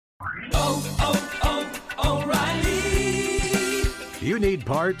O'Reilly. You need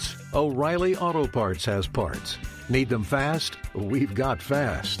parts? O'Reilly Auto Parts has parts. Need them fast? We've got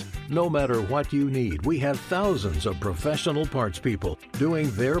fast. No matter what you need, we have thousands of professional parts people doing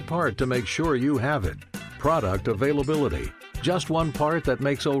their part to make sure you have it. Product availability. Just one part that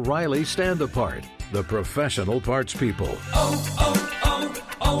makes O'Reilly stand apart. The professional parts people.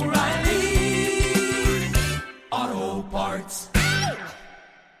 O'Reilly Auto Parts.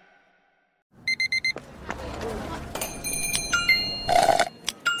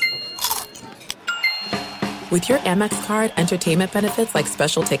 With your Amex card, entertainment benefits like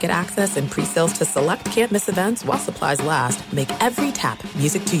special ticket access and pre-sales to select can't-miss events while supplies last make every tap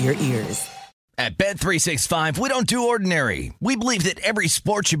music to your ears. At Bet365, we don't do ordinary. We believe that every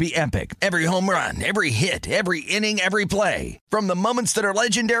sport should be epic. Every home run, every hit, every inning, every play. From the moments that are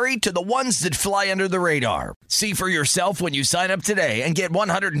legendary to the ones that fly under the radar. See for yourself when you sign up today and get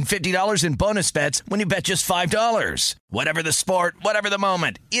 $150 in bonus bets when you bet just $5. Whatever the sport, whatever the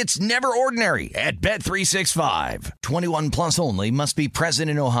moment, it's never ordinary at Bet365. 21 plus only. Must be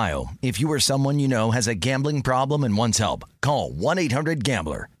present in Ohio. If you or someone you know has a gambling problem and wants help, call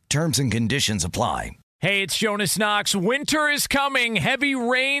 1-800-GAMBLER. Terms and conditions apply. Hey, it's Jonas Knox. Winter is coming. Heavy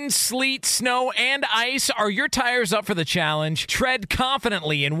rain, sleet, snow, and ice. Are your tires up for the challenge? Tread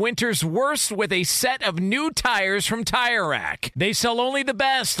confidently in winter's worst with a set of new tires from Tire Rack. They sell only the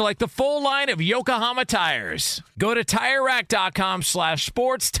best, like the full line of Yokohama tires. Go to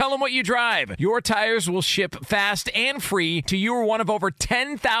TireRack.com/sports. Tell them what you drive. Your tires will ship fast and free to you or one of over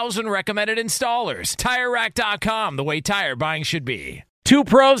 10,000 recommended installers. TireRack.com, the way tire buying should be. Two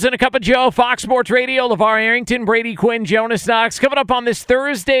pros and a cup of Joe, Fox Sports Radio, LeVar Arrington, Brady Quinn, Jonas Knox. Coming up on this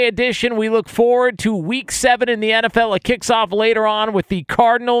Thursday edition, we look forward to Week 7 in the NFL. It kicks off later on with the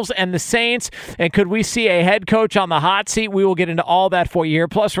Cardinals and the Saints. And could we see a head coach on the hot seat? We will get into all that for you here.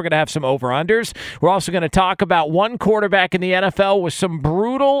 Plus, we're going to have some over-unders. We're also going to talk about one quarterback in the NFL with some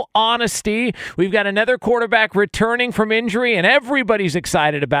brutal honesty. We've got another quarterback returning from injury, and everybody's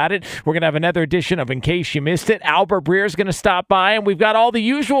excited about it. We're going to have another edition of In Case You Missed It. Albert Breer is going to stop by, and we've got all the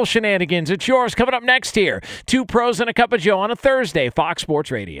usual shenanigans. It's yours coming up next here. Two pros and a cup of Joe on a Thursday, Fox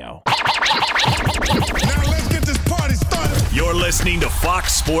Sports Radio. Now let's get this party started. You're listening to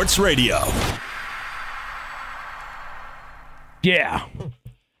Fox Sports Radio.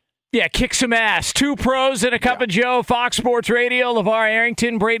 Yeah, kick some ass. Two pros and a cup of Joe, Fox Sports Radio. LeVar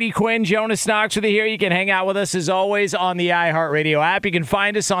Arrington, Brady Quinn, Jonas Knox with you here. You can hang out with us as always on the iHeartRadio app. You can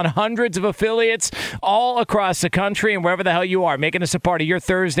find us on hundreds of affiliates all across the country and wherever the hell you are, making us a part of your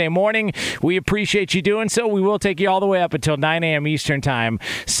Thursday morning. We appreciate you doing so. We will take you all the way up until 9 a.m. Eastern Time,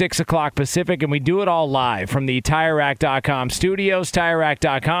 6 o'clock Pacific, and we do it all live from the TireRack.com studios.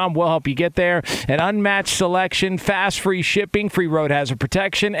 TireRack.com will help you get there. An unmatched selection, fast free shipping, free road hazard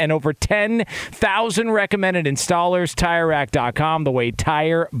protection, and over 10,000 recommended installers. TireRack.com, the way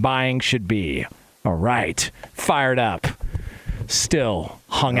tire buying should be. All right, fired up. Still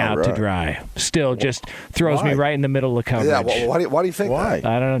hung out to dry. Still just throws me right in the middle of coverage. Yeah, why do you think that?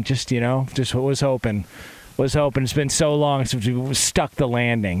 I don't know. Just was hoping. It's been so long since we stuck the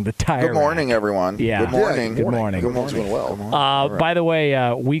landing. The tire. Good morning, rack. everyone. Yeah. Good morning. Good morning. Good morning. Doing well. By the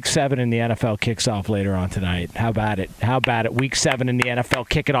way, Week 7 in the NFL kicks off later on tonight. How about it? Week 7 in the NFL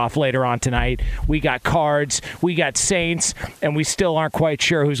kicking off later on tonight. We got Cards, we got Saints, and we still aren't quite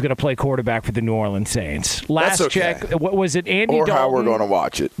sure who's going to play quarterback for the New Orleans Saints. Last check, what was it, Andy Dalton? Or how we're going to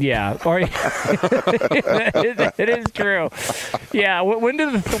watch it. Yeah. Or it is true. Yeah. When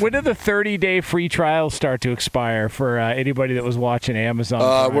did the 30-day free trial start to expire for anybody that was watching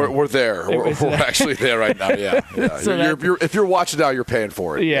Amazon? We're there. We're actually there right now. Yeah. So if you're watching now, you're paying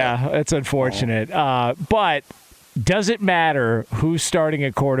for it. Yeah, it's unfortunate. But does it matter who's starting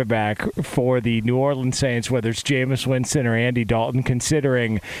at quarterback for the New Orleans Saints, whether it's Jameis Winston or Andy Dalton,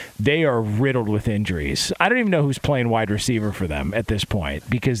 considering they are riddled with injuries? I don't even know who's playing wide receiver for them at this point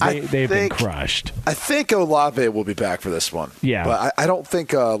because they've been crushed. I think Olave will be back for this one. Yeah. But I don't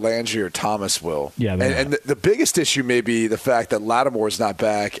think Landry or Thomas will. Yeah. And the biggest issue may be the fact that Lattimore is not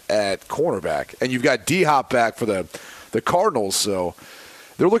back at cornerback. And you've got D-Hop back for the Cardinals, so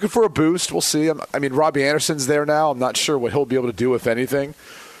they're looking for a boost. We'll see. I mean, Robbie Anderson's there now. I'm not sure what he'll be able to do, if anything,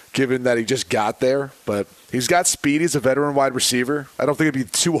 given that he just got there. But he's got speed. He's a veteran wide receiver. I don't think it'd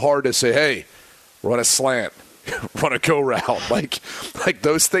be too hard to say, hey, run a slant, run a go route. Like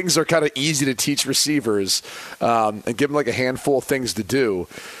those things are kind of easy to teach receivers and give them like a handful of things to do.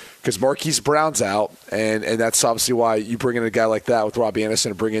 Because Marquise Brown's out, and that's obviously why you bring in a guy like that with Robbie Anderson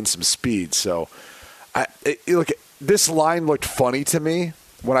to bring in some speed. So, this line looked funny to me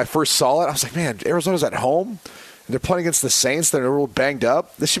when I first saw it. I was like, man, Arizona's at home? They're playing against the Saints. They're a little banged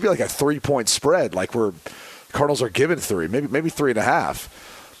up. This should be like a 3-point spread, like where Cardinals are given 3, maybe 3.5.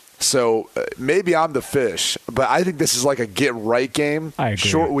 So maybe I'm the fish, but I think this is like a get-right game. I agree.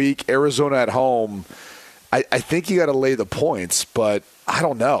 Short week, Arizona at home. I think you got to lay the points, but I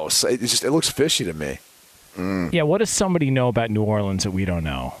don't know. So it looks fishy to me. Yeah, what does somebody know about New Orleans that we don't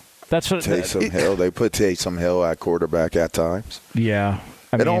know? That's what Taysom Hill. They put Taysom Hill at quarterback at times. Yeah.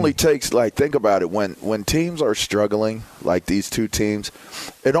 It only takes, like, think about it. When teams are struggling, like these two teams,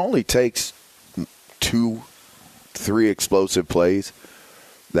 it only takes 2-3 explosive plays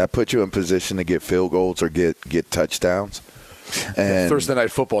that put you in position to get field goals or get touchdowns. And Thursday Night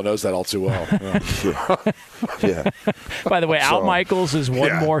Football knows that all too well. yeah. By the way, Al Michaels is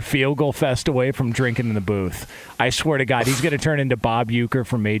one more field goal fest away from drinking in the booth. I swear to God, he's going to turn into Bob Uecker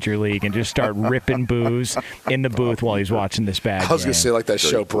from Major League and just start ripping booze in the booth while he's watching this bad game. I was going to say like that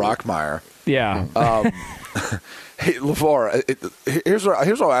show Brockmire. Yeah. Hey, LeVar, here's what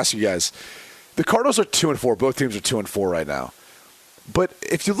I'll ask you guys. The Cardinals are 2-4. Both teams are 2-4 right now. But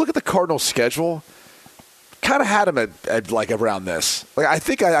if you look at the Cardinals' schedule, kind of had them at like around this. Like I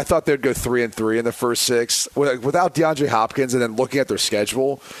thought they'd go 3-3 in the first 6 without DeAndre Hopkins, and then looking at their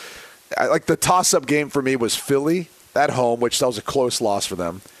schedule, like the toss-up game for me was Philly at home, which that was a close loss for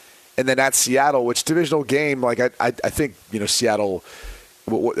them, and then at Seattle, which divisional game. Like I think Seattle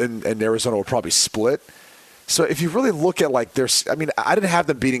and Arizona will probably split. So if you really look at like I didn't have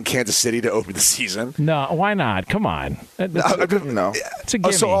them beating Kansas City to open the season. No, why not? Come on. No. It's a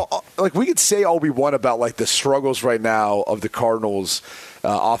gimme. So like we could say all we want about like the struggles right now of the Cardinals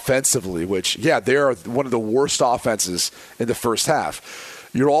offensively, which they are one of the worst offenses in the first half.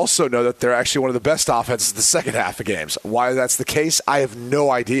 You also know that they're actually one of the best offenses in the second half of games. Why that's the case, I have no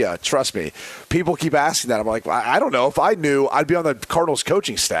idea. Trust me. People keep asking that. I'm like, I don't know. If I knew, I'd be on the Cardinals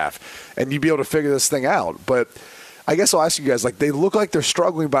coaching staff, and you'd be able to figure this thing out. But I guess I'll ask you guys, like, they look like they're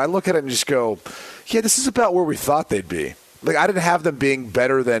struggling, but I look at it and just go, yeah, this is about where we thought they'd be. Like, I didn't have them being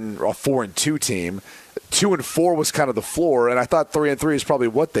better than a 4-2 team. 2-4 was kind of the floor, and I thought 3-3 is probably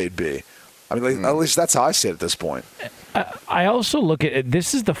what they'd be. I mean, at least that's how I see it at this point. I also look at it.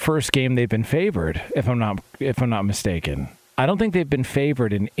 This is the first game they've been favored, if I'm not mistaken. I don't think they've been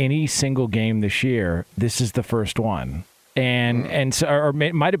favored in any single game this year. This is the first one. And so, or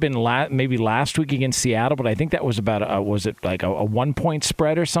it might have been maybe last week against Seattle, but I think that was about was it like a 1-point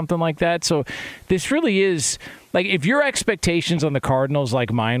spread or something like that. So this really is like, if your expectations on the Cardinals,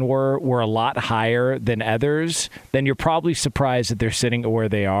 like mine were a lot higher than others, then you're probably surprised that they're sitting where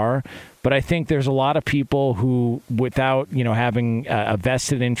they are. But I think there's a lot of people who, without having a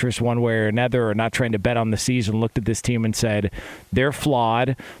vested interest one way or another, or not trying to bet on the season, looked at this team and said they're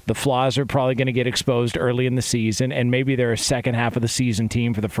flawed. The flaws are probably going to get exposed early in the season, and maybe they're a second half of the season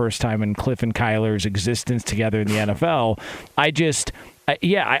team for the first time in Cliff and Kyler's existence together in the NFL. I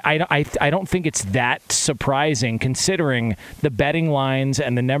don't think it's that surprising, considering the betting lines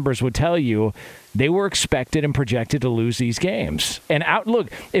and the numbers would tell you they were expected and projected to lose these games. And look,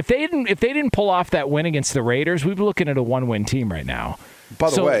 if they didn't pull off that win against the Raiders, we'd be looking at a 1-win team right now. By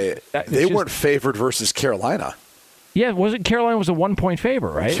the way, they weren't favored versus Carolina. Yeah, Carolina was a 1-point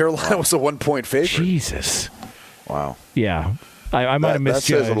favorite, right? Carolina was a 1-point favorite. Jesus. Wow. Yeah. I might have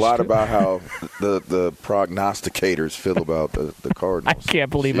misjudged. That says a lot about how the prognosticators feel about the Cardinals. I can't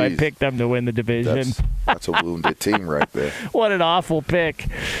believe I picked them to win the division. That's a wounded team right there. What an awful pick.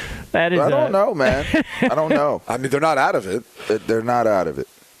 That is. I don't know, man. I don't know. I mean, they're not out of it. They're not out of it.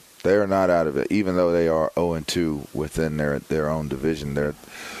 They're not out of it, even though they are 0-2 within their own division.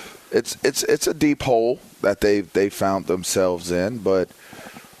 It's a deep hole that they found themselves in, but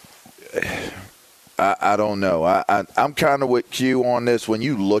I don't know. I'm kind of with Q on this. When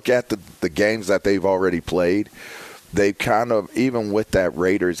you look at the games that they've already played, they kind of, even with that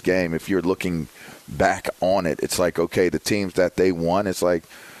Raiders game, if you're looking back on it, it's like, okay, the teams that they won, it's like,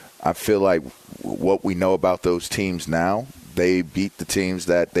 I feel like what we know about those teams now, they beat the teams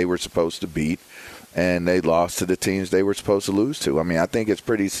that they were supposed to beat, and they lost to the teams they were supposed to lose to. I mean, I think it's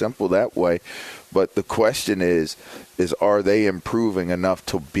pretty simple that way. But the question is are they improving enough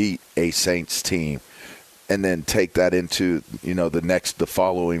to beat a Saints team? And then take that into, the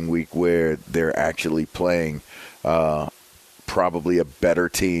following week where they're actually playing probably a better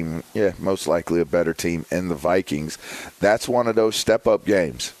team. Yeah, most likely a better team in the Vikings. That's one of those step-up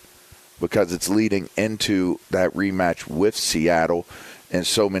games because it's leading into that rematch with Seattle in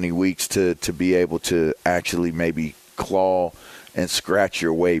so many weeks to be able to actually maybe claw and scratch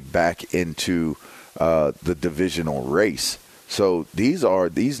your way back into the divisional race. So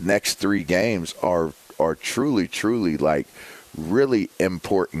these next 3 games are truly, truly like really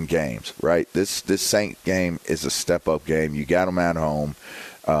important games, right? This Saints game is a step-up game. You got them at home.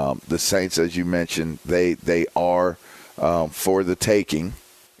 The Saints, as you mentioned, they are for the taking,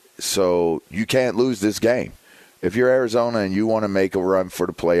 so you can't lose this game. If you're Arizona and you want to make a run for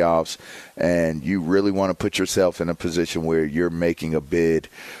the playoffs and you really want to put yourself in a position where you're making a bid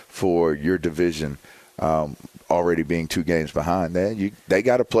for your division, already being 2 games behind, they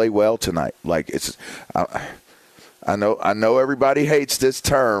got to play well tonight. Like I know everybody hates this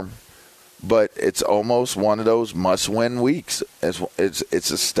term, but it's almost one of those must-win weeks.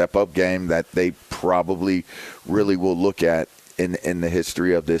 It's a step-up game that they probably really will look at in the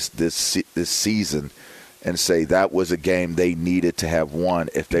history of this season and say that was a game they needed to have won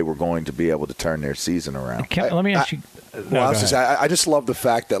if they were going to be able to turn their season around. Let me ask you. I just love the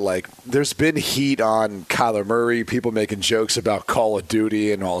fact that, like, there's been heat on Kyler Murray, people making jokes about Call of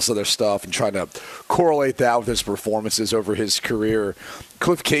Duty and all this other stuff and trying to correlate that with his performances over his career.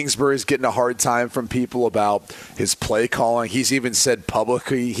 Cliff Kingsbury's getting a hard time from people about his play calling. He's even said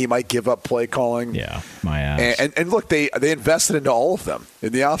publicly he might give up play calling. Yeah, my ass. And look, they invested into all of them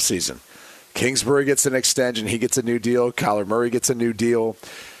in the offseason. Kingsbury gets an extension. He gets a new deal. Kyler Murray gets a new deal.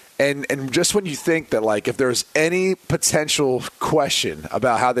 And just when you think that, like, if there's any potential question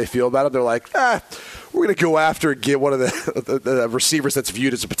about how they feel about it, they're like, we're going to go after and get one of the receivers that's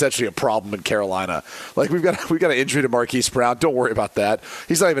viewed as potentially a problem in Carolina. Like, we've got an injury to Marquise Brown. Don't worry about that.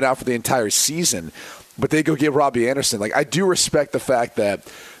 He's not even out for the entire season. But they go get Robbie Anderson. Like, I do respect the fact that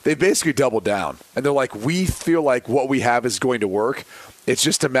they basically doubled down. And they're like, we feel like what we have is going to work. It's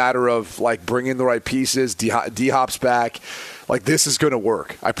just a matter of, like, bringing the right pieces. D-Hop's back. Like, this is going to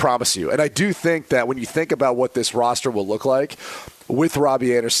work. I promise you. And I do think that when you think about what this roster will look like with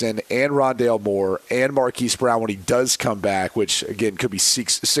Robbie Anderson and Rondale Moore and Marquise Brown when he does come back, which, again, could be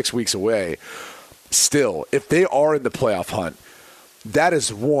 6 weeks away, still, if they are in the playoff hunt, that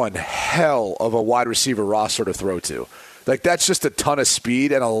is one hell of a wide receiver roster to throw to. Like, that's just a ton of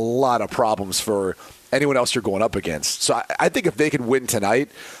speed and a lot of problems for anyone else you're going up against. So I think if they can win tonight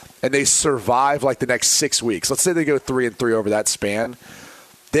and they survive like the next 6 weeks, let's say they go 3-3 over that span,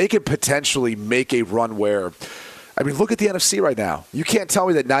 they could potentially make a run where, I mean, look at the NFC right now. You can't tell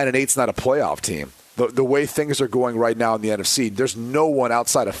me that 9-8 is not a playoff team. The way things are going right now in the NFC, there's no one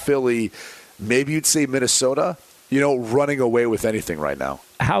outside of Philly, maybe you'd say Minnesota, running away with anything right now.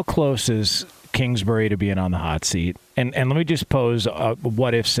 How close is Kingsbury to being on the hot seat? And let me just pose a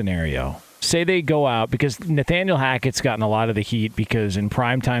what-if scenario. Say they go out, because Nathaniel Hackett's gotten a lot of the heat because in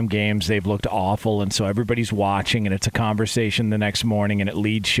primetime games they've looked awful, and so everybody's watching, and it's a conversation the next morning, and it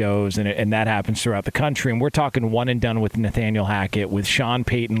leads shows, and that happens throughout the country. And we're talking one and done with Nathaniel Hackett, with Sean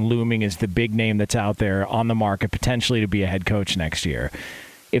Payton looming as the big name that's out there on the market potentially to be a head coach next year.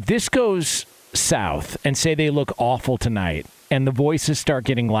 If this goes south, and say they look awful tonight, and the voices start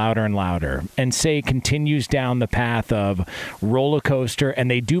getting louder and louder, and say it continues down the path of roller coaster,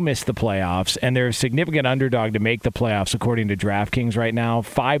 and they do miss the playoffs, and they're a significant underdog to make the playoffs according to DraftKings right now,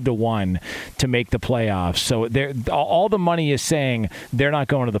 5-1 to make the playoffs. So all the money is saying they're not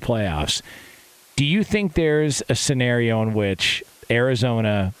going to the playoffs. Do you think there's a scenario in which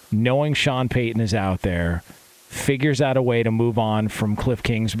Arizona, knowing Sean Payton is out there, figures out a way to move on from Cliff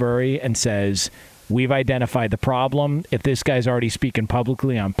Kingsbury and says, we've identified the problem. If this guy's already speaking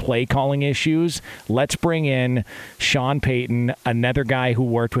publicly on play calling issues, let's bring in Sean Payton, another guy who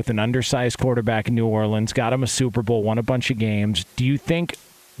worked with an undersized quarterback in New Orleans, got him a Super Bowl, won a bunch of games. Do you think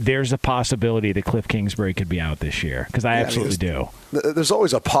there's a possibility that Cliff Kingsbury could be out this year? Because I absolutely do. There's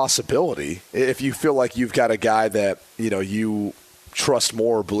always a possibility if you feel like you've got a guy that you trust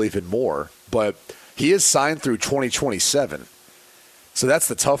more or believe in more. But he is signed through 2027. So that's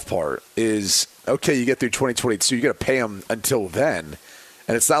the tough part is, okay, you get through 2022, you got to pay him until then.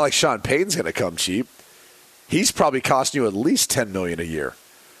 And it's not like Sean Payton's going to come cheap. He's probably costing you at least $10 million a year.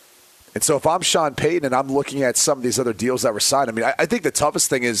 And so if I'm Sean Payton and I'm looking at some of these other deals that were signed, I mean, I think the toughest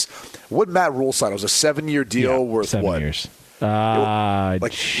thing is what Matt Rule signed. It was a 7-year deal worth 7 years. Was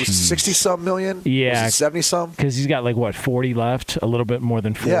it 60-some million? Yeah. Was it 70-some? Because he's got 40 left, a little bit more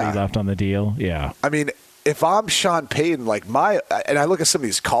than 40 left on the deal. Yeah. I mean, if I'm Sean Payton, and I look at some of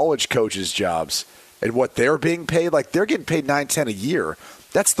these college coaches' jobs and what they're being paid, they're getting paid $9-10 a year.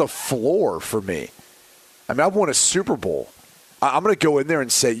 That's the floor for me. I mean, I've won a Super Bowl. I'm going to go in there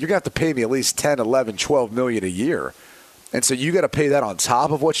and say, you're going to have to pay me at least $10, $11, $12 million a year. And so you got to pay that on top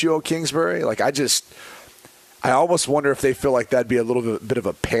of what you owe Kingsbury? I almost wonder if they feel like that'd be a little bit of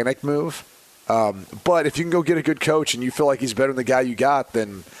a panic move. But if you can go get a good coach and you feel like he's better than the guy you got,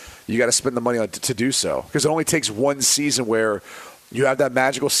 then you got to spend the money to do so. Because it only takes one season where you have that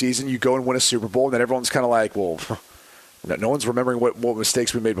magical season, you go and win a Super Bowl, and then everyone's kind of like, well, No one's remembering what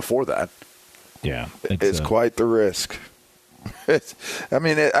mistakes we made before that. Yeah. It's quite the risk.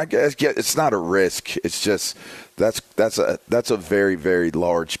 I guess it's not a risk. It's just that's a very, very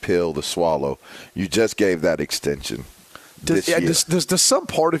large pill to swallow. You just gave that extension. Does some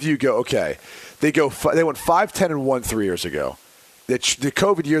part of you go, okay, they went 5-10-1 3 years ago. The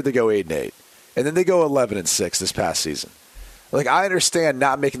COVID year, they go 8-8. And then they go 11-6 this past season. Like, I understand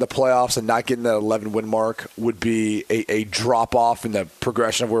not making the playoffs and not getting that 11-win mark would be a drop-off in the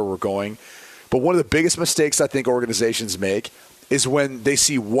progression of where we're going. But one of the biggest mistakes I think organizations make is when they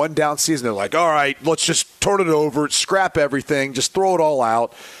see one down season, they're like, all right, let's just turn it over, scrap everything, just throw it all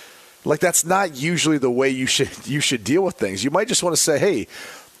out. Like, that's not usually the way you should deal with things. You might just want to say, hey,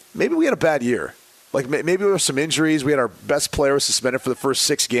 maybe we had a bad year. Like, maybe there were some injuries. We had our best player suspended for the first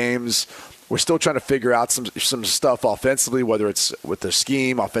 6 games. We're still trying to figure out some stuff offensively, whether it's with their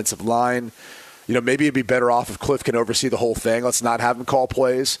scheme, offensive line. You know, maybe it'd be better off if Cliff can oversee the whole thing. Let's not have him call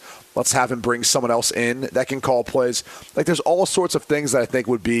plays. Let's have him bring someone else in that can call plays. Like, there's all sorts of things that I think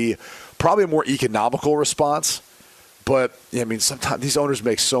would be probably a more economical response. But, yeah, I mean, sometimes these owners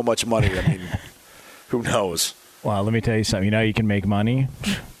make so much money. I mean, who knows? Well, let me tell you something. You know how you can make money?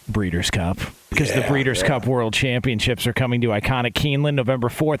 Breeders' Cup. Because the Breeders' Cup World Championships are coming to iconic Keeneland November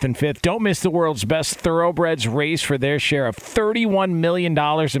 4th and 5th. Don't miss the world's best thoroughbreds race for their share of $31 million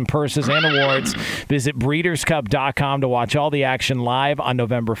in purses and awards. Visit BreedersCup.com to watch all the action live on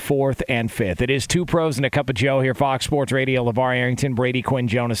November 4th and 5th. It is 2 pros and a cup of Joe here, Fox Sports Radio. LeVar Arrington, Brady Quinn,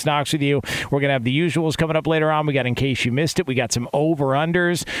 Jonas Knox with you. We're going to have the usuals coming up later on. We got In Case You Missed It. We got some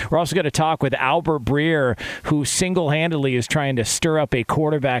over-unders. We're also going to talk with Albert Breer, who single-handedly is trying to stir up a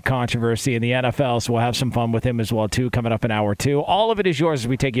quarterback controversy in the NFL, so we'll have some fun with him as well, too, coming up in hour 2. All of it is yours as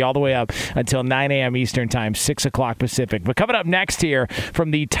we take you all the way up until 9 a.m. Eastern Time, 6 o'clock Pacific. But coming up next here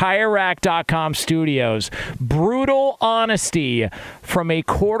from the TireRack.com studios, brutal honesty from a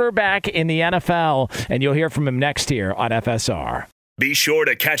quarterback in the NFL, and you'll hear from him next here on FSR. Be sure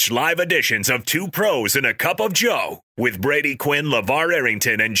to catch live editions of 2 Pros and a Cup of Joe with Brady Quinn, LeVar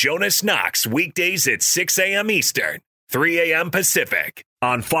Arrington, and Jonas Knox weekdays at 6 a.m. Eastern, 3 a.m. Pacific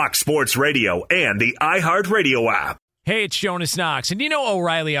on Fox Sports Radio and the iHeartRadio app. Hey, it's Jonas Knox, and you know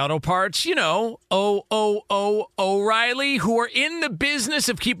O'Reilly Auto Parts. You know, O'Reilly, who are in the business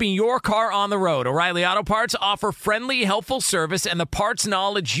of keeping your car on the road. O'Reilly Auto Parts offer friendly, helpful service and the parts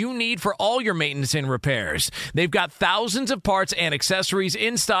knowledge you need for all your maintenance and repairs. They've got thousands of parts and accessories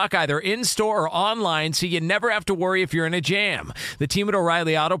in stock, either in-store or online, so you never have to worry if you're in a jam. The team at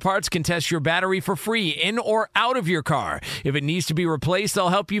O'Reilly Auto Parts can test your battery for free in or out of your car. If it needs to be replaced, they'll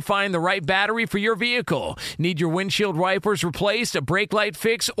help you find the right battery for your vehicle. Need your windshield wipers replaced, a brake light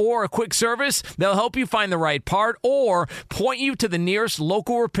fix, or a quick service? They'll help you find the right part or point you to the nearest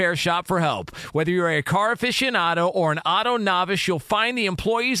local repair shop for help. Whether you're a car aficionado or an auto novice, you'll find the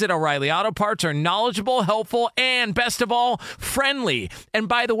employees at O'Reilly Auto Parts are knowledgeable, helpful, and best of all, friendly. And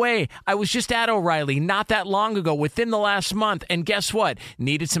by the way, I was just at O'Reilly not that long ago, within the last month, and guess what?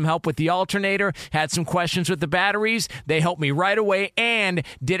 Needed some help with the alternator, had some questions with the batteries. They helped me right away and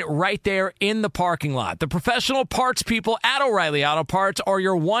did it right there in the parking lot. The professional parts people at O'Reilly Auto Parts are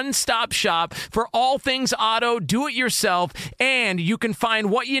your one-stop shop for all things auto, do-it-yourself, and you can find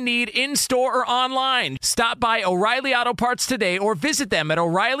what you need in-store or online. Stop by O'Reilly Auto Parts today or visit them at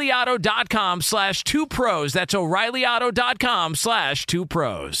O'ReillyAuto.com/2pros. That's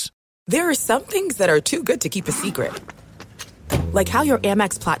O'ReillyAuto.com/2pros. There are some things that are too good to keep a secret. Like how your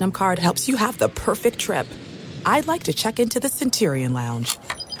Amex Platinum card helps you have the perfect trip. I'd like to check into the Centurion Lounge.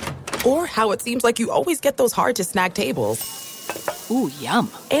 Or how it seems like you always get those hard-to-snag tables. Ooh,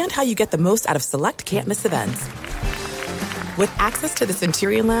 yum. And how you get the most out of select can't-miss events. With access to the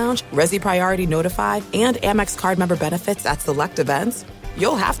Centurion Lounge, Resi Priority Notified, and Amex card member benefits at select events,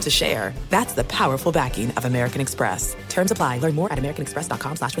 you'll have to share. That's the powerful backing of American Express. Terms apply. Learn more at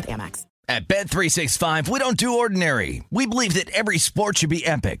americanexpress.com/withAmex. At Bet365, we don't do ordinary. We believe that every sport should be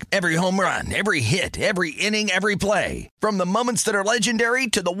epic. Every home run, every hit, every inning, every play. From the moments that are legendary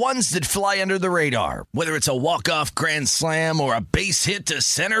to the ones that fly under the radar. Whether it's a walk-off grand slam or a base hit to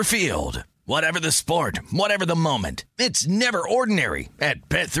center field. Whatever the sport, whatever the moment. It's never ordinary at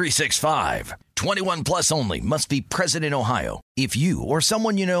Bet365. 21 plus only. Must be present in Ohio. If you or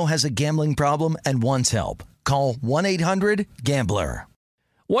someone you know has a gambling problem and wants help, call 1-800-GAMBLER.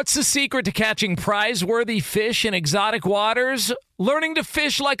 What's the secret to catching prize-worthy fish in exotic waters? Learning to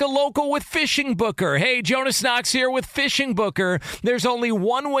fish like a local with Fishing Booker. Hey, Jonas Knox here with Fishing Booker. There's only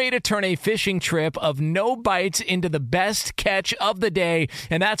one way to turn a fishing trip of no bites into the best catch of the day,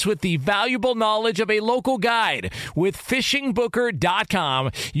 and that's with the valuable knowledge of a local guide. With fishingbooker.com,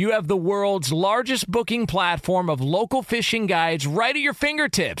 you have the world's largest booking platform of local fishing guides right at your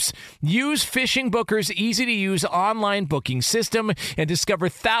fingertips. Use Fishing Booker's easy-to-use online booking system and discover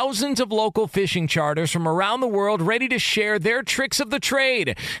thousands of local fishing charters from around the world ready to share their tricks of the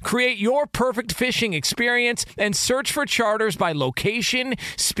trade. Create your perfect fishing experience and search for charters by location,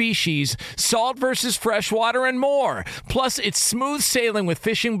 species, salt versus freshwater, and more. Plus, it's smooth sailing with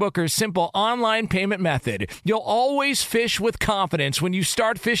Fishing Booker's simple online payment method. You'll always fish with confidence when you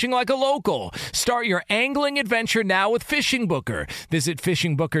start fishing like a local. Start your angling adventure now with Fishing Booker. Visit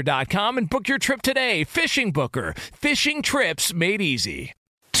fishingbooker.com and book your trip today. Fishing Booker. Fishing trips made easy.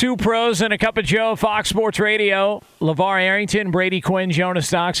 Two pros and a cup of Joe, Fox Sports Radio. LeVar Arrington, Brady Quinn,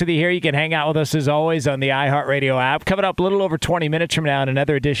 Jonas Knox with you here. You can hang out with us as always on the iHeartRadio app. Coming up a little over 20 minutes from now,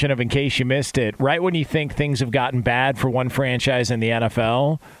 another edition of In Case You Missed It. Right when you think things have gotten bad for one franchise in the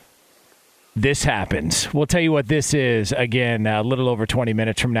NFL, this happens. We'll tell you what this is, again, a little over 20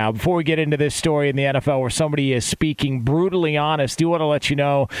 minutes from now. Before we get into this story in the NFL where somebody is speaking brutally honest, do want to let you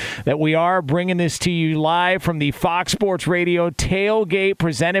know that we are bringing this to you live from the Fox Sports Radio tailgate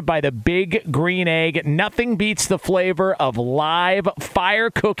presented by the Big Green Egg. Nothing beats the flavor of live fire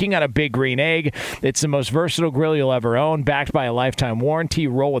cooking on a Big Green Egg. It's the most versatile grill you'll ever own, backed by a lifetime warranty.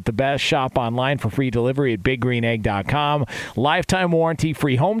 Roll with the best. Shop online for free delivery at biggreenegg.com. Lifetime warranty,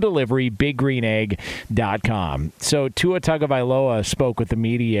 free home delivery, biggreenegg.com. So Tua Tagovailoa spoke with the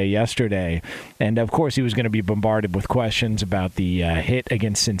media yesterday, and of course he was going to be bombarded with questions about the hit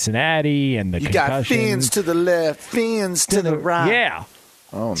against Cincinnati and the concussion. You got fins to the left, fins to the right. Yeah.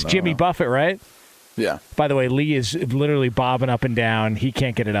 It's Jimmy Buffett, right? Yeah. By the way, Lee is literally bobbing up and down. He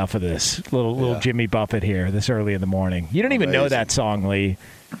can't get enough of this. Little Jimmy Buffett here this early in the morning. You don't even know that song, Lee.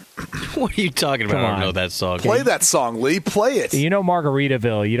 What are you talking about? I don't know that song. Play that song, Lee. Play it. You know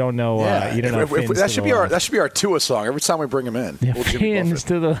Margaritaville. You don't know. You don't know. That should be our Tua song every time we bring him in. Yeah, fins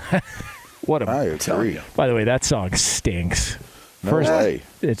to the. What a. I agree. By the way, that song stinks.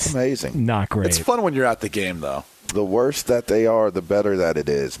 It's amazing. Not great. It's fun when you're at the game, though. The worse that they are, the better that it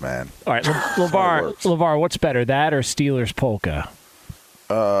is, man. All right, LeVar, what's better, that or Steelers Polka?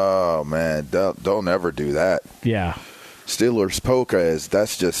 Oh man, don't ever do that. Yeah. Steelers Polka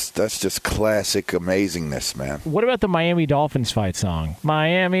that's just classic amazingness, man. What about the Miami Dolphins fight song?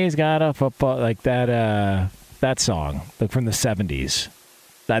 Miami's got a football, like that song, like from the 70s.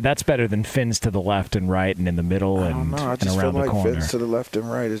 That's better than fins to the left and right and in the middle and around the corner. I just feel like fins to the left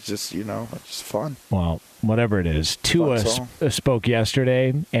and right is just, it's just fun. Well, whatever it is. Tua spoke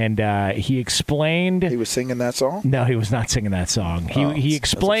yesterday, and he explained. He was singing that song? No, he was not singing that song. He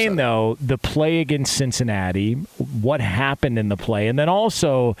explained, though, the play against Cincinnati, what happened in the play, and then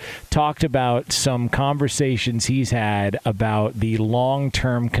also talked about some conversations he's had about the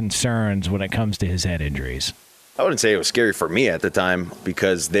long-term concerns when it comes to his head injuries. I wouldn't say it was scary for me at the time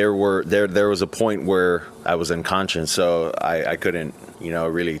because there was a point where I was unconscious, so I couldn't,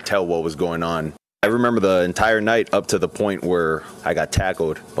 really tell what was going on. I remember the entire night up to the point where I got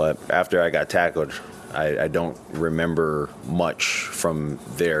tackled, but after I got tackled, I don't remember much from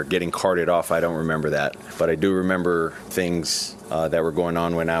there. Getting carted off, I don't remember that. But I do remember things that were going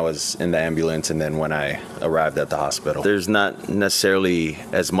on when I was in the ambulance and then when I arrived at the hospital. There's not necessarily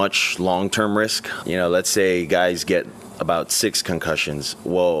as much long-term risk. Let's say guys get about 6 concussions.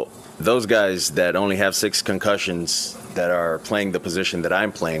 Well, those guys that only have 6 concussions that are playing the position that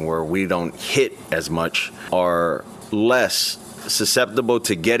I'm playing, where we don't hit as much, are less susceptible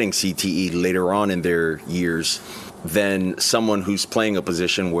to getting CTE later on in their years than someone who's playing a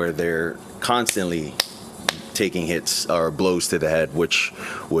position where they're constantly taking hits or blows to the head, which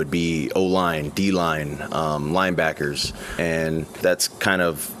would be O-line, D-line, linebackers. And that's kind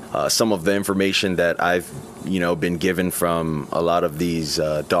of some of the information that I've been given from a lot of these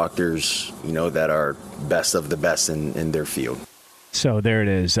doctors, that are best of the best in their field. So there it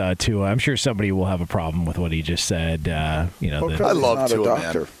is, Tua. I'm sure somebody will have a problem with what he just said. I love Tua,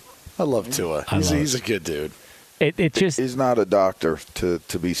 man. I love Tua. He's a good dude. He's not a doctor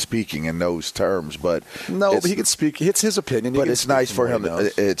to be speaking in those terms, but but he can speak. It's his opinion. But it's nice for him.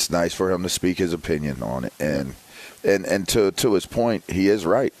 It's nice for him to speak his opinion on it, and to his point, he is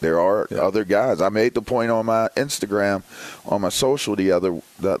right. There are other guys. I made the point on my Instagram, on my social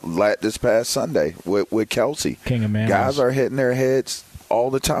this past Sunday with Kelsey. King of Manners. Guys are hitting their heads all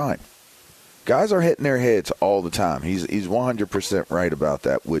the time. He's 100% right about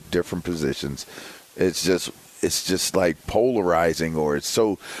that with different positions. It's just it's just like polarizing, or it's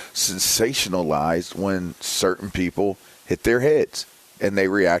so sensationalized when certain people hit their heads and they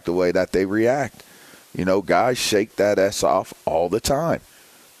react the way that they react. You know, guys shake that S off all the time,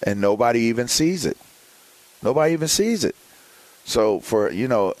 and nobody even sees it. Nobody even sees it. So,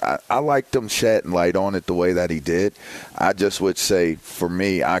 I liked him shedding light on it the way that he did. I just would say, for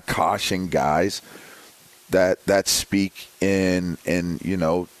me, I caution guys that speak in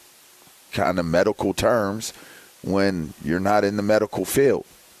kind of medical terms when you're not in the medical field.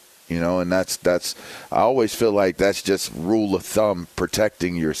 And that's I always feel like that's just rule of thumb,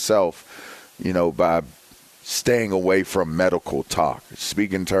 protecting yourself, by staying away from medical talk.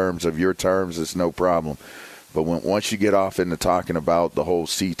 Speak in terms of your terms, it's no problem. But once you get off into talking about the whole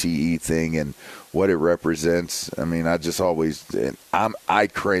CTE thing and what it represents, I mean, I just always I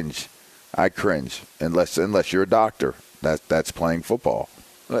cringe. I cringe unless you're a doctor that's playing football.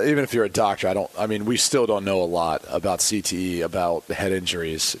 Even if you're a doctor, we still don't know a lot about CTE, about head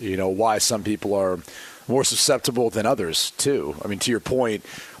injuries, why some people are more susceptible than others, too. I mean, to your point,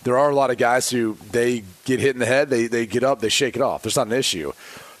 there are a lot of guys who they get hit in the head, they get up, they shake it off. There's not an issue.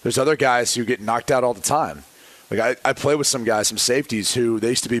 There's other guys who get knocked out all the time. Like I play with some guys, some safeties who they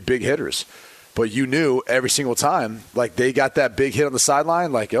used to be big hitters, but you knew every single time, like they got that big hit on the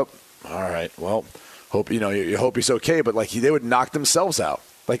sideline, like, oh, all right, well, you hope he's okay, but like they would knock themselves out.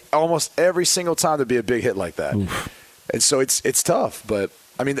 Like almost every single time there'd be a big hit like that. Oof. And so it's tough. But,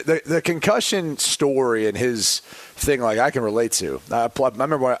 I mean, the concussion story and his thing, like I can relate to. I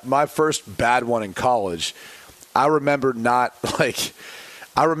remember my first bad one in college, I remember the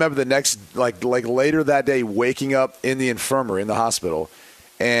next, like later that day, waking up in the infirmary in the hospital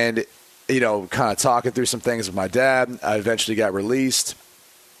and, kind of talking through some things with my dad. I eventually got released.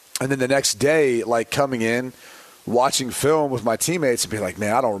 And then the next day, like coming in, watching film with my teammates and being like,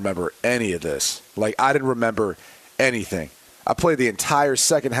 man, I don't remember any of this. Like, I didn't remember anything. I played the entire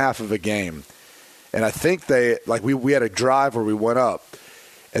second half of a game. And I think we had a drive where we went up.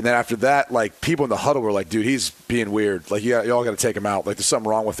 And then after that, like, people in the huddle were like, dude, he's being weird. Like, y'all got to take him out. Like, there's something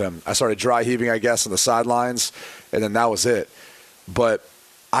wrong with him. I started dry heaving, I guess, on the sidelines. And then that was it. But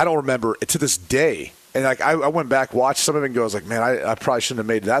I don't remember it to this day. And, like, I went back, watched some of it and goes like, man, I probably shouldn't have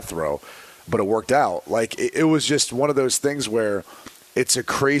made that throw. But it worked out. Like, it was just one of those things where it's a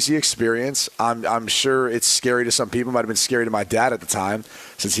crazy experience. I'm sure it's scary to some people. It might have been scary to my dad at the time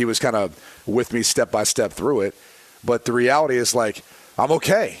since he was kind of with me step by step through it. But the reality is, like, I'm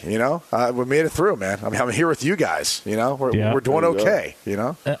okay, we made it through, man. I mean, I'm here with you guys, We're doing okay, You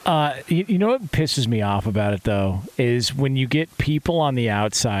know what pisses me off about it, though, is when you get people on the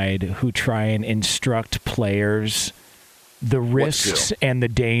outside who try and instruct players the risks and the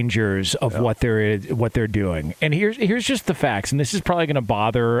dangers of what they're doing. And here's just the facts, and this is probably going to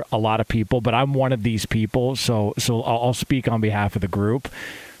bother a lot of people, but I'm one of these people, so I'll speak on behalf of the group.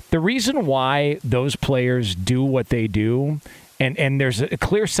 The reason why those players do what they do, and there's a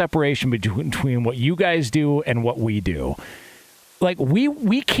clear separation between what you guys do and what we do. Like,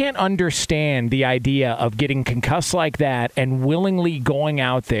 we can't understand the idea of getting concussed like that and willingly going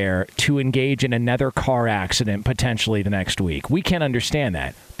out there to engage in another car accident potentially the next week. We can't understand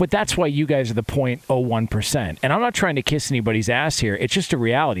that. But that's why you guys are the 0.01%. And I'm not trying to kiss anybody's ass here. It's just a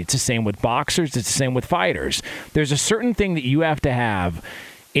reality. It's the same with boxers. It's the same with fighters. There's a certain thing that you have to have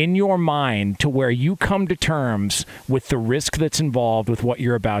in your mind to where you come to terms with the risk that's involved with what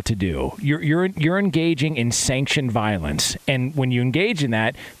you're about to do. You're engaging in sanctioned violence. And when you engage in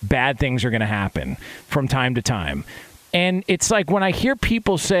that, bad things are going to happen from time to time. And it's like when I hear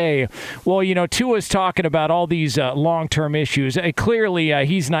people say, well, Tua's talking about all these long-term issues. Clearly,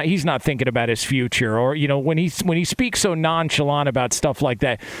 he's not thinking about his future. Or, when he speaks so nonchalant about stuff like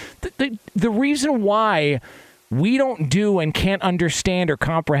that, the reason why we don't do and can't understand or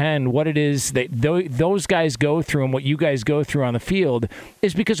comprehend what it is that those guys go through and what you guys go through on the field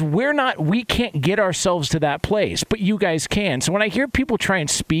is because we can't get ourselves to that place, but you guys can. So when I hear people try and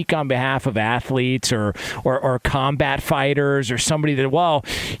speak on behalf of athletes or combat fighters or somebody that,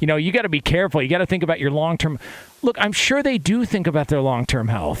 you got to be careful. You got to think about your long-term. Look, I'm sure they do think about their long-term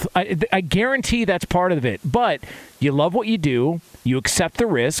health. I guarantee that's part of it. But you love what you do, you accept the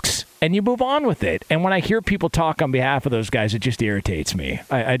risks, and you move on with it. And when I hear people talk on behalf of those guys, it just irritates me.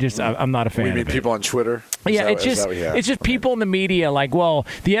 I'm not a fan of it. You mean people on Twitter? It's just people in the media like, well,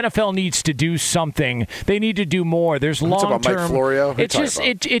 the NFL needs to do something. They need to do more. There's long-term. Mike Florio? It's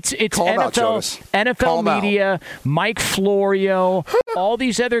NFL media, Mike Florio, all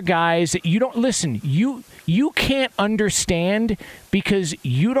these other guys that you don't listen. you can't understand because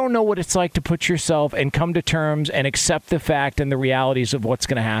you don't know what it's like to put yourself and come to terms and accept the fact and the realities of what's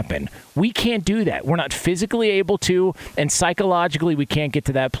going to happen. We can't do that. We're not physically able to, and psychologically we can't get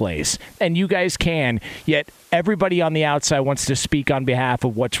to that place. And you guys can, yet everybody on the outside wants to speak on behalf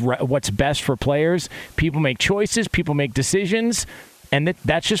of what's best for players. People make choices, people make decisions. And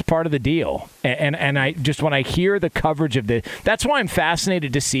that's just part of the deal. And I just, when I hear the coverage of this, that's why I'm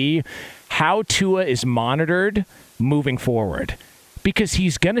fascinated to see how Tua is monitored moving forward. Because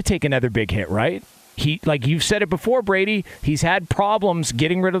he's going to take another big hit, right? Like you've said it before, Brady, he's had problems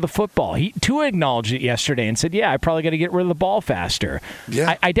getting rid of the football. Tua acknowledged it yesterday and said, I probably got to get rid of the ball faster.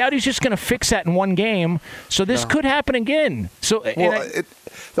 Yeah. I doubt he's just going to fix that in one game. So this could happen again. So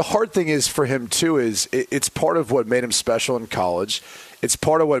the hard thing is for him, too, is it's part of what made him special in college. It's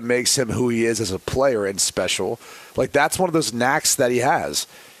part of what makes him who he is as a player and special. Like, that's one of those knacks that he has,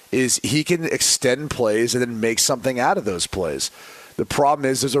 is he can extend plays and then make something out of those plays. The problem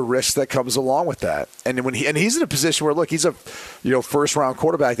is there's a risk that comes along with that. And he's in a position where, look, he's a first-round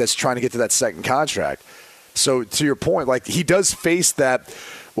quarterback that's trying to get to that second contract. So, to your point, like, he does face that.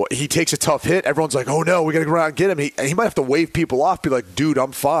 Well, he takes a tough hit. Everyone's like, oh, no, we got to go around and get him. He might have to wave people off, be like, dude,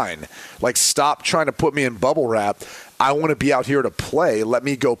 I'm fine. Like, stop trying to put me in bubble wrap. I want to be out here to play. Let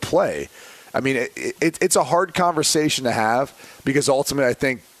me go play. I mean, it's a hard conversation to have because ultimately I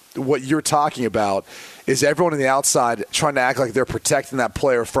think what you're talking about is everyone on the outside trying to act like they're protecting that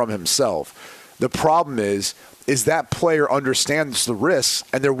player from himself. The problem is that player understands the risks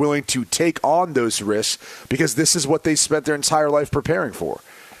and they're willing to take on those risks because this is what they spent their entire life preparing for.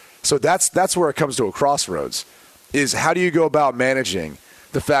 So that's where it comes to a crossroads, is how do you go about managing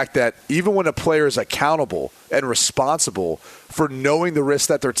the fact that even when a player is accountable and responsible for knowing the risks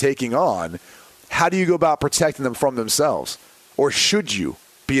that they're taking on, how do you go about protecting them from themselves? Or should you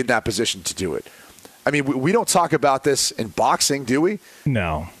be in that position to do it? I mean, we don't talk about this in boxing, do we?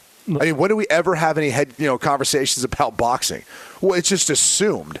 No. I mean, when do we ever have any conversations about boxing? Well, it's just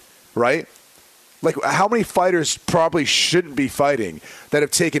assumed, right? Like, how many fighters probably shouldn't be fighting that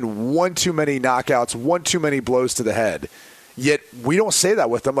have taken one too many knockouts, one too many blows to the head? Yet we don't say that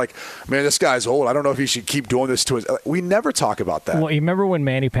with them. Like, man, this guy's old. I don't know if he should keep doing this to his. We never talk about that. Well, you remember when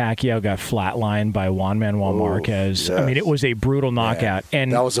Manny Pacquiao got flatlined by Juan Manuel Marquez? Yes. I mean, it was a brutal knockout,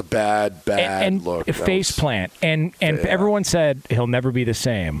 and that was a bad look. Face plant, and everyone said he'll never be the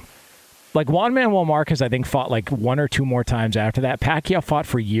same. Like, Juan Manuel Marquez, I think, fought like one or two more times after that. Pacquiao fought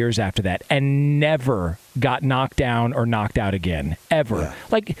for years after that and never got knocked down or knocked out again, ever. Yeah.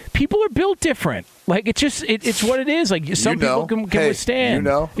 Like, people are built different. Like, it's what it is. Like, some people can withstand.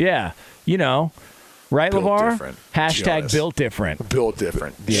 Yeah. Right, built LeVar? Different. Hashtag Jonas. Built different. Built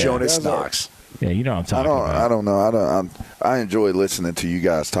different. Yeah. Jonas Knox. Yeah, you know what I'm talking about. I don't know. I enjoy listening to you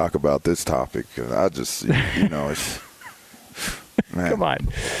guys talk about this topic. I just, it's... Man.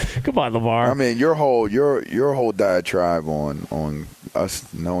 Come on, LeVar. I mean, your whole diatribe on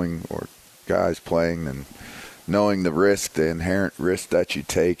us knowing, or guys playing and knowing the inherent risk that you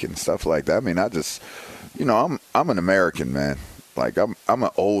take and stuff like that. I mean, I just, I'm an American, man. Like, I'm an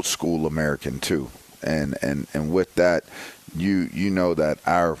old school American too, and with that, you know that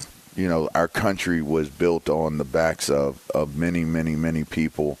our country was built on the backs of many, many, many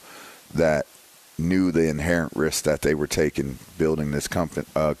people that knew the inherent risk that they were taking building this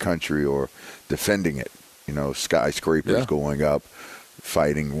country or defending it. Skyscrapers going up,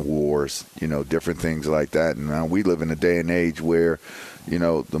 fighting wars, different things like that. And now we live in a day and age where,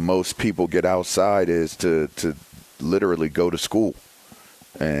 the most people get outside is to literally go to school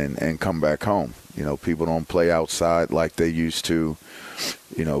and come back home. People don't play outside like they used to.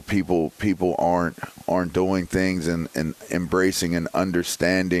 People aren't doing things and embracing and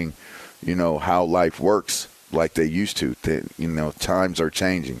understanding how life works like they used to. Times are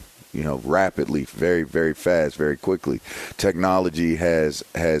changing, rapidly, very, very fast, very quickly. Technology has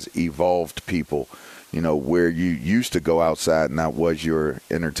evolved people, where you used to go outside and that was your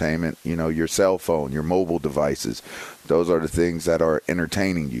entertainment, your cell phone, your mobile devices. Those are the things that are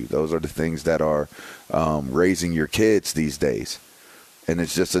entertaining you. Those are the things that are raising your kids these days. And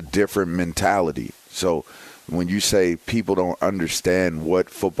it's just a different mentality. So when you say people don't understand what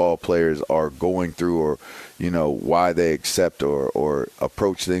football players are going through or, why they accept or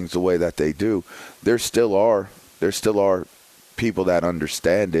approach things the way that they do, there still are people that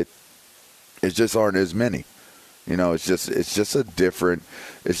understand it. It just aren't as many. It's just a different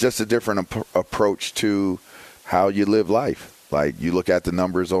approach to how you live life. Like, you look at the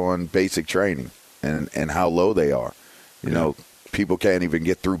numbers on basic training and how low they are. People can't even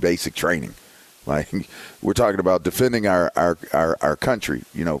get through basic training. Like, we're talking about defending our country.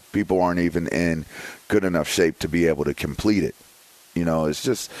 You know, people aren't even in good enough shape to be able to complete it. You know, it's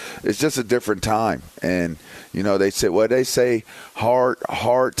just a different time. And, you know, they say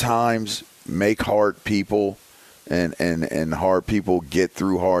hard times make hard people, and hard people get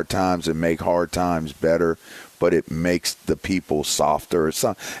through hard times and make hard times better, but it makes the people softer.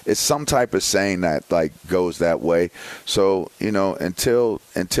 It's some type of saying that like goes that way. So, you know, until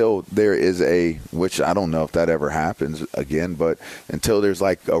there is which I don't know if that ever happens again, but until there's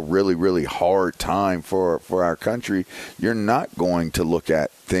like a really, really hard time for our country, you're not going to look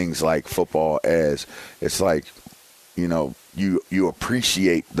at things like football as it's like, you know, you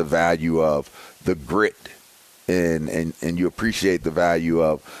appreciate the value of the grit and you appreciate the value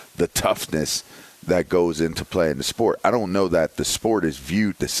of the toughness that goes into playing the sport. I don't know that the sport is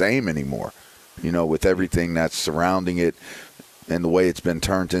viewed the same anymore, you know, with everything that's surrounding it and the way it's been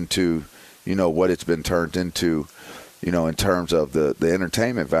turned into, you know, what it's been turned into, you know, in terms of the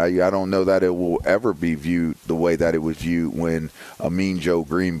entertainment value. I don't know that it will ever be viewed the way that it was viewed when a Mean Joe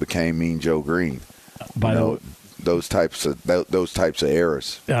Green became Mean Joe Green. By the way, those types of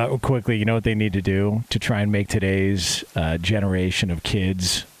eras. Quickly, you know what they need to do to try and make today's generation of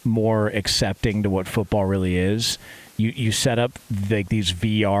kids more accepting to what football really is? You set up like these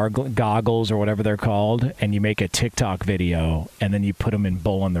VR goggles or whatever they're called, and you make a TikTok video, and then you put them in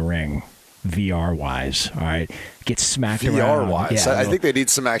Bull in the Ring. VR-wise, all right? Get smacked around. VR-wise. Yeah, I think they need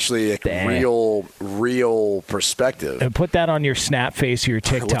some actually like real perspective. And put that on your Snap face or your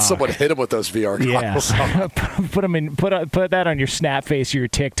TikTok. Let someone hit them with those VR goggles. Yeah. Put that on your Snap face or your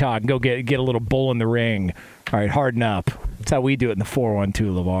TikTok and go get a little Bull in the Ring. All right, harden up. That's how we do it in the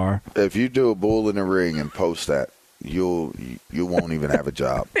 412, LeVar. If you do a Bull in the Ring and post that, you won't even have a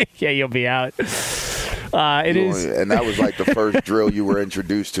job. Yeah, you'll be out. And that was like the first drill you were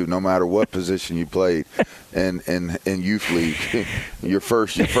introduced to, no matter what position you played in youth league. Your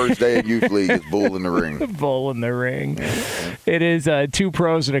first day in youth league is Bull in the Ring. Bull in the Ring. Yeah. It is Two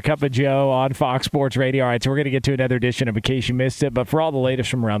Pros and a Cup of Joe on Fox Sports Radio. All right, so we're going to get to another edition of In Case You Missed It. But for all the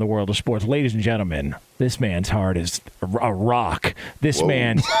latest from around the world of sports, ladies and gentlemen, this man's heart is a rock. This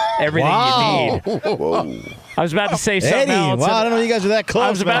man's everything you need. Whoa. I was about to say something else. Wow, I don't know you guys are that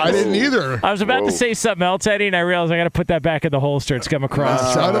close. I didn't either. I was about to say something else, Eddie, and I realized I got to put that back in the holster. It's come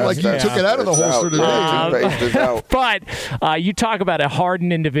across. Sounded like you took it out of the holster today. But you talk about a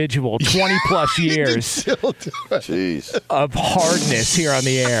hardened individual, 20-plus years Jeez. of hardness here on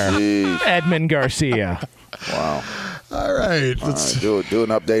the air. Jeez. Edmund Garcia. Wow. All right. Let's do an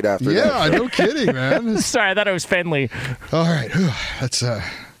update after that. Yeah, no kidding, man. Sorry, I thought it was Fenley. All right. Let's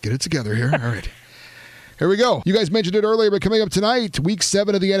get it together here. All right. Here we go. You guys mentioned it earlier, but coming up tonight, Week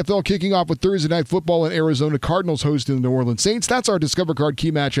 7 of the NFL kicking off with Thursday Night Football and Arizona Cardinals hosting the New Orleans Saints. That's our Discover Card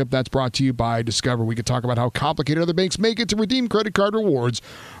key matchup. That's brought to you by Discover. We can talk about how complicated other banks make it to redeem credit card rewards,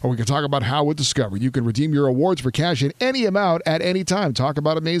 or we can talk about how with Discover you can redeem your rewards for cash in any amount at any time. Talk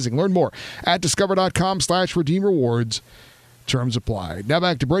about amazing. Learn more at discover.com/redeem rewards. Terms apply. Now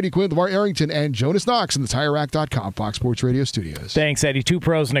back to Brady Quinn, LeVar Arrington, and Jonas Knox in the TireRack.com Fox Sports Radio studios. Thanks, Eddie. Two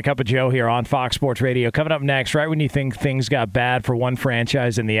Pros and a Cup of Joe here on Fox Sports Radio. Coming up next, right when you think things got bad for one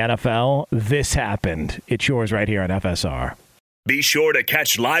franchise in the NFL, this happened. It's yours right here on FSR. Be sure to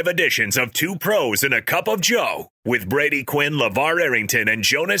catch live editions of Two Pros and a Cup of Joe with Brady Quinn, LeVar Arrington, and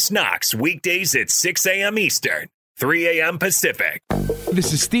Jonas Knox weekdays at 6 a.m. Eastern, 3 a.m. Pacific.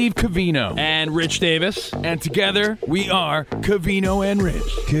 This is Steve Covino and Rich Davis, and together we are Covino and Rich.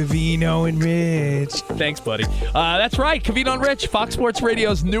 Covino and Rich. Thanks, buddy. That's right, Covino and Rich, Fox Sports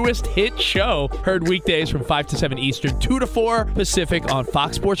Radio's newest hit show. Heard weekdays from 5 to 7 Eastern, 2 to 4 Pacific on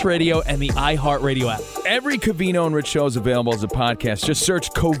Fox Sports Radio and the iHeartRadio app. Every Covino and Rich show is available as a podcast. Just search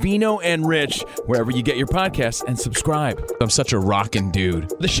Covino and Rich wherever you get your podcasts and subscribe. I'm such a rockin'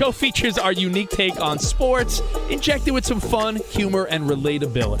 dude. The show features our unique take on sports, injected with some fun, humor, and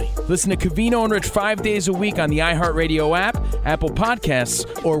relatability. Listen to Covino and Rich 5 days a week on the iHeartRadio app, Apple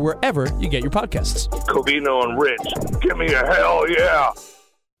Podcasts, or wherever you get your podcasts. Covino and Rich, give me a hell yeah.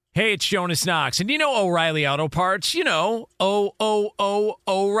 Hey, it's Jonas Knox, and you know O'Reilly Auto Parts. You know,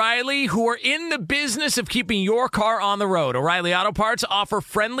 O'Reilly, who are in the business of keeping your car on the road. O'Reilly Auto Parts offer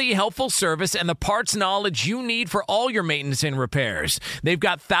friendly, helpful service and the parts knowledge you need for all your maintenance and repairs. They've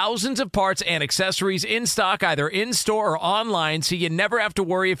got thousands of parts and accessories in stock, either in-store or online, so you never have to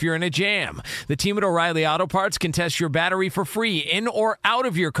worry if you're in a jam. The team at O'Reilly Auto Parts can test your battery for free in or out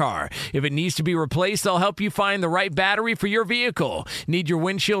of your car. If it needs to be replaced, they'll help you find the right battery for your vehicle. Need your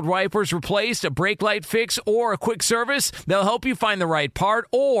windshield windshield wipers replaced, a brake light fix, or a quick service, they'll help you find the right part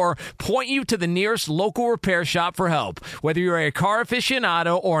or point you to the nearest local repair shop for help. Whether you're a car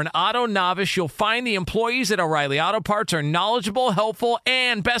aficionado or an auto novice, you'll find the employees at O'Reilly Auto Parts are knowledgeable, helpful,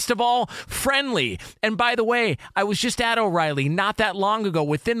 and best of all, friendly. And by the way, I was just at O'Reilly not that long ago,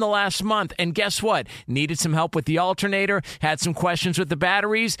 within the last month, and guess what? Needed some help with the alternator, had some questions with the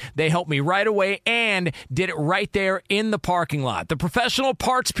batteries. They helped me right away and did it right there in the parking lot. The professional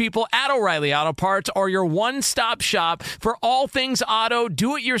parts people at O'Reilly Auto Parts are your one-stop shop for all things auto,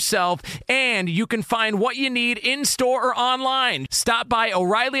 do-it-yourself, and you can find what you need in-store or online. Stop by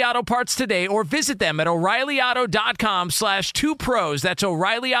O'Reilly Auto Parts today or visit them at O'ReillyAuto.com/2pros. That's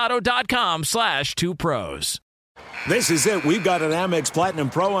O'ReillyAuto.com/2pros. This is it. We've got an Amex Platinum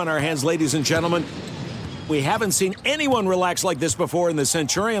Pro on our hands, ladies and gentlemen. We haven't seen anyone relax like this before in the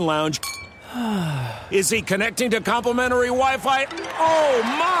Centurion Lounge. Is he connecting to complimentary Wi-Fi? Oh,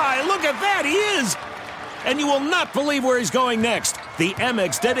 my. Look at that. He is. And you will not believe where he's going next. The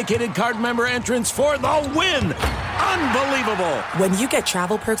Amex dedicated card member entrance for the win. Unbelievable. When you get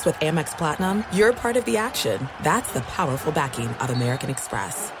travel perks with Amex Platinum, you're part of the action. That's the powerful backing of American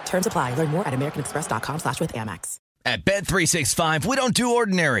Express. Terms apply. Learn more at americanexpress.com/withAmex. At Bet365, we don't do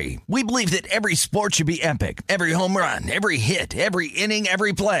ordinary. We believe that every sport should be epic. Every home run, every hit, every inning,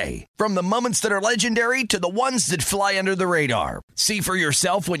 every play. From the moments that are legendary to the ones that fly under the radar. See for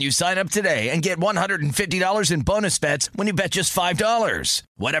yourself when you sign up today and get $150 in bonus bets when you bet just $5.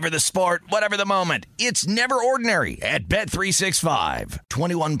 Whatever the sport, whatever the moment, it's never ordinary at Bet365.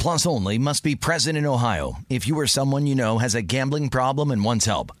 21 plus only. Must be present in Ohio. If you or someone you know has a gambling problem and wants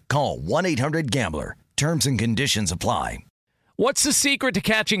help, call 1-800-GAMBLER. Terms and conditions apply. What's the secret to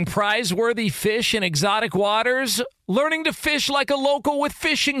catching prize-worthy fish in exotic waters? Learning to fish like a local with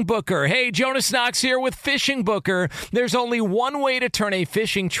Fishing Booker. Hey, Jonas Knox here with Fishing Booker. There's only one way to turn a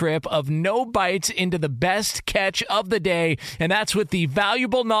fishing trip of no bites into the best catch of the day, and that's with the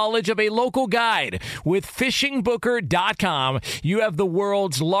valuable knowledge of a local guide. With FishingBooker.com, you have the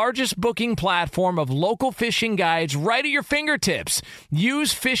world's largest booking platform of local fishing guides right at your fingertips.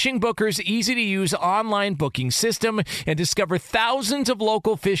 Use Fishing Booker's easy-to-use online booking system and discover thousands of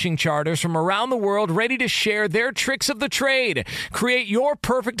local fishing charters from around the world ready to share their tricks of the trade. Create your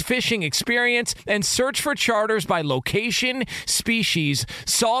perfect fishing experience and search for charters by location, species,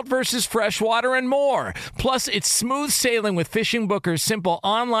 salt versus freshwater, and more. Plus, it's smooth sailing with Fishing Booker's simple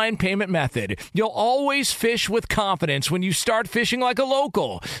online payment method. You'll always fish with confidence when you start fishing like a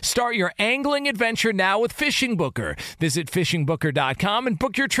local. Start your angling adventure now with Fishing Booker. Visit FishingBooker.com and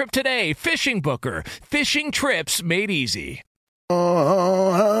book your trip today. Fishing Booker. Fishing trips made easy.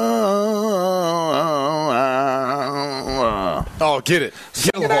 Oh, get it.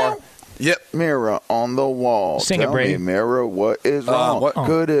 Get it, Lamar. Yep. Mirror on the wall. Sing Tell it, Brady. me, mirror, what is wrong?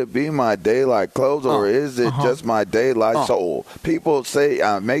 Could it be my daylight clothes or is it just my daylight soul? People say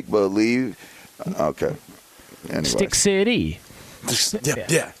I make believe. Okay. Anyway. Stick City.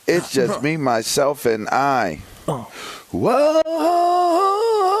 Yeah. It's just me, myself, and I. Whoa.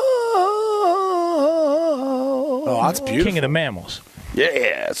 Oh, that's beautiful. King of the Mammals.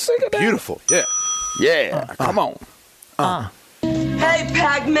 Yeah. Sing it. Beautiful. Yeah. Yeah. Come on. Hey,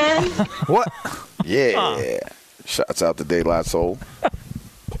 Pac-Man. What? Yeah. Shouts out to Daylight Soul.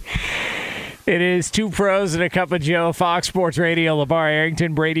 It is Two Pros and a Cup of Joe, Fox Sports Radio, LeVar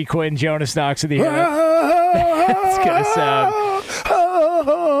Arrington, Brady Quinn, Jonas Knox of the It's going to sound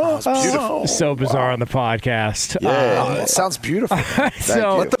beautiful. So bizarre on the podcast. Yeah, it sounds beautiful.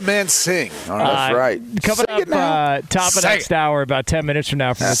 So, let the man sing. All right. That's right. Coming up top of next hour, about 10 minutes from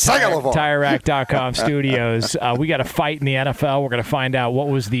now, from the TireRack.com studios, we got a fight in the NFL. We're going to find out what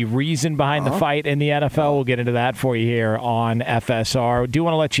was the reason behind the fight in the NFL. We'll get into that for you here on FSR. Do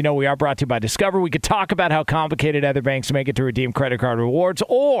want to let you know we are brought to you by Discover. We could talk about how complicated other banks make it to redeem credit card rewards,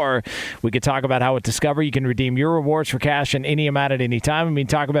 or we could talk about how at Discover you can redeem your rewards for cash in any amount at any time. I mean,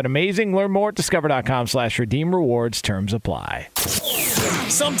 talk about amazing. Learn more at discover.com/redeem rewards. Terms apply.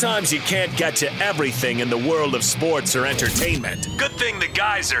 Sometimes you can't get to everything in the world of sports or entertainment. Good thing the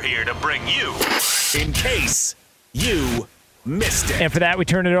guys are here to bring you in case you missed it. And for that, we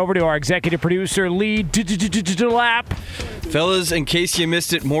turn it over to our executive producer, Lee Delap. Fellas, in case you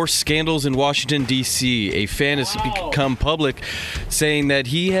missed it, more scandals in Washington, D.C. A fan has become public saying that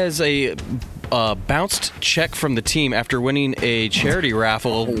he has a bounced check from the team after winning a charity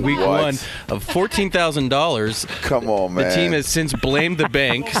raffle week one of $14,000. Come on, man. The team has since blamed the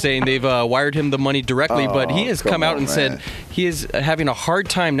bank, saying they've wired him the money directly, but he has come out and said he is having a hard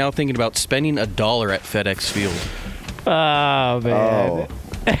time now thinking about spending $1 at FedEx Field. Oh, man.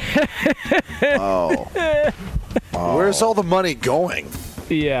 Where's all the money going?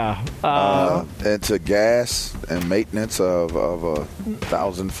 Yeah. Into gas and maintenance of a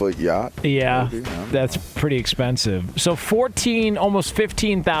 1,000-foot yacht. Yeah, that's pretty expensive. So almost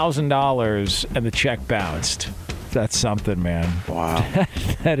 $15,000, and the check bounced. That's something, man. Wow.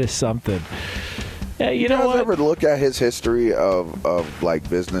 That is something. Yeah, you know guys ever look at his history of like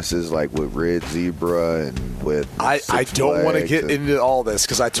businesses like with Red Zebra and with I don't want to get and, into all this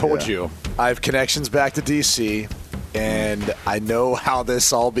because I told you I have connections back to D.C., and I know how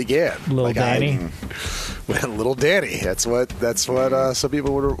this all began. Little Danny. Little Danny. That's what some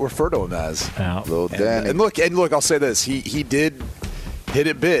people would refer to him as. Little Danny. And look, I'll say this: he did hit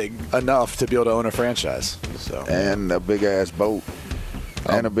it big enough to be able to own a franchise. So and a big ass boat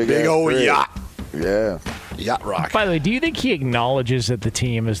and a big old rig. yacht. Yeah. Yacht rock. By the way, do you think he acknowledges that the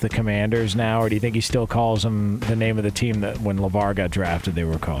team is the Commanders now, or do you think he still calls them the name of the team that when LeVar got drafted they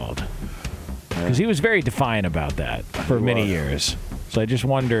were called? Because he was very defiant about that for many years. So I just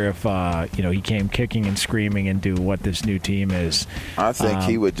wonder if he came kicking and screaming into what this new team is. I think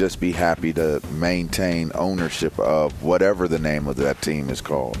he would just be happy to maintain ownership of whatever the name of that team is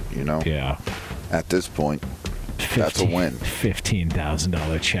called. Yeah. At this point, that's a win.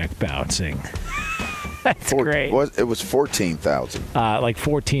 $15,000 check bouncing. That's great. It was $14,000. Like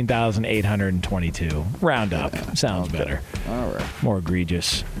 $14,822. Round up. Sounds better. All right. More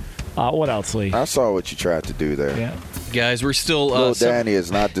egregious. What else, Lee? I saw what you tried to do there. Yeah. Guys, we're still Little Danny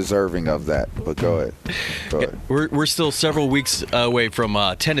is not deserving of that, but go ahead. We're still several weeks away from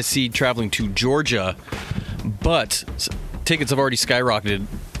Tennessee traveling to Georgia, but tickets have already skyrocketed.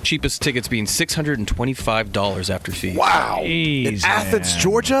 Cheapest tickets being $625 after fees. Wow. Jeez, in Athens,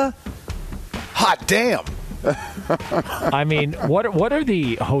 Georgia? Hot damn. I mean, what are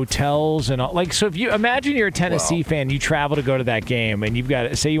the hotels and all? Like, so if you imagine you're a Tennessee fan, you travel to go to that game, and you've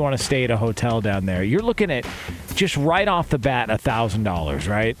got, say you want to stay at a hotel down there, you're looking at just right off the bat $1,000,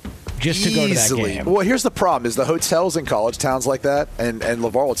 right? Just to go to that game. Well, here's the problem: is the hotels in college towns like that, and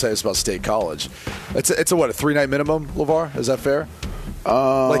LeVar will tell us about State College. It's a 3-night minimum, LeVar? Is that fair?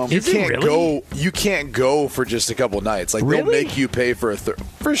 Like you can't go for just a couple nights. Like they'll make you pay for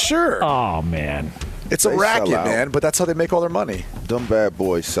for sure. Oh man. It's a racket, man, but that's how they make all their money. Them bad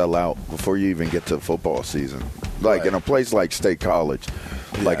boys sell out before you even get to football season. Like in a place like State College.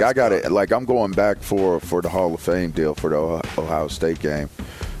 Like I got it. Like I'm going back for the Hall of Fame deal for the Ohio State game,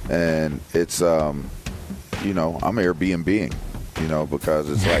 and it's I'm Airbnb-ing, because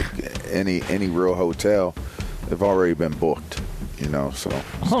it's like any real hotel, they've already been booked. So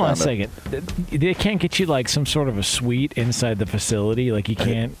hold on a second. They can't get you like some sort of a suite inside the facility. Like you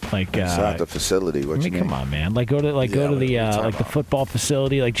can't inside the facility. What you mean? Come on, man. Like go to the football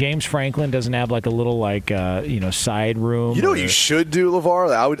facility. Like James Franklin doesn't have like a little side room. You know what you should do,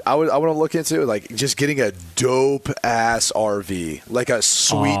 LeVar? I want to look into like just getting a dope ass RV, like a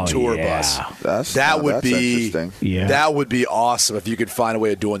sweet tour bus. That would be awesome if you could find a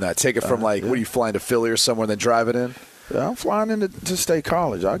way of doing that. Take it from what are you flying to Philly or somewhere, and then drive it in. Yeah, I'm flying into State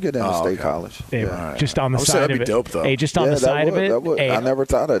College. I'll get into State College. Yeah. Just on the side of it. Dope, though. Hey, just on the side of it. Hey, I never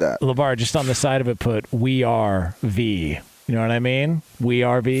thought of that. LeVar, just on the side of it, put "We Are V." You know what I mean? We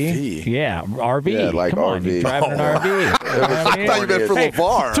are V. Yeah, RV. Yeah, like Come on, RV. you're driving an RV. I thought you meant for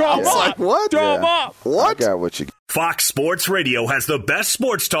LeVar. Throw him up. Like, what? Throw him up. What? I got what you. Fox Sports Radio has the best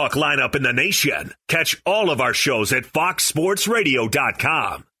sports talk lineup in the nation. Catch all of our shows at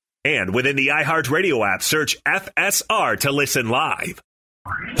foxsportsradio.com. And within the iHeartRadio app, search FSR to listen live.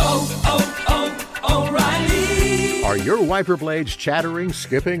 O'Reilly. Are your wiper blades chattering,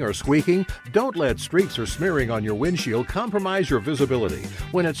 skipping, or squeaking? Don't let streaks or smearing on your windshield compromise your visibility.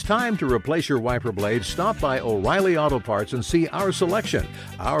 When it's time to replace your wiper blades, stop by O'Reilly Auto Parts and see our selection.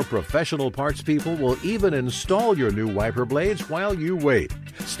 Our professional parts people will even install your new wiper blades while you wait.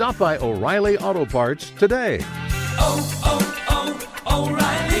 Stop by O'Reilly Auto Parts today.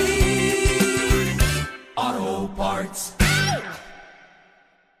 O'Reilly Auto Parts.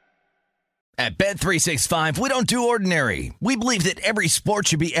 At Bet365, we don't do ordinary. We believe that every sport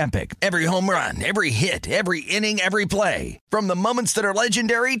should be epic. Every home run, every hit, every inning, every play. From the moments that are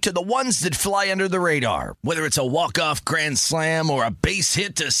legendary to the ones that fly under the radar. Whether it's a walk-off grand slam or a base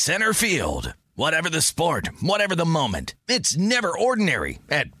hit to center field. Whatever the sport, whatever the moment, it's never ordinary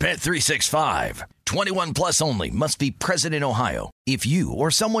at Bet365. 21 plus only. Must be present in Ohio. If you or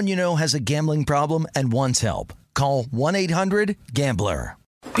someone you know has a gambling problem and wants help, call 1-800-GAMBLER.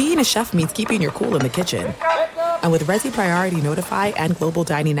 Being a chef means keeping your cool in the kitchen. And with Resi Priority Notify and Global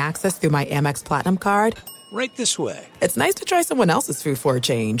Dining Access through my Amex Platinum card, Right this way. It's nice to try someone else's food for a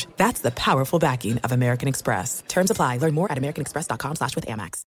change. That's the powerful backing of American Express. Terms apply. Learn more at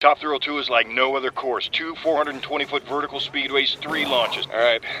americanexpress.com/withAmex. Top Thrill 2 is like no other course. 2 420-foot vertical speedways, 3 launches. All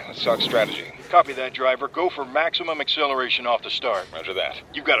right, let's talk strategy. Copy that, driver. Go for maximum acceleration off the start. Roger that.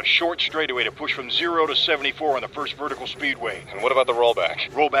 You've got a short straightaway to push from 0 to 74 on the first vertical speedway. And what about the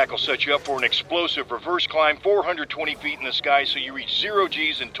rollback? Rollback will set you up for an explosive reverse climb 420 feet in the sky so you reach 0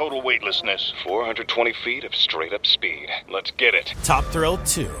 G's in total weightlessness. 420 feet of straight-up speed. Let's get it. Top Thrill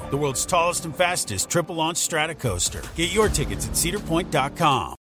 2, the world's tallest and fastest triple-launch strata coaster. Get your tickets at cedarpoint.com.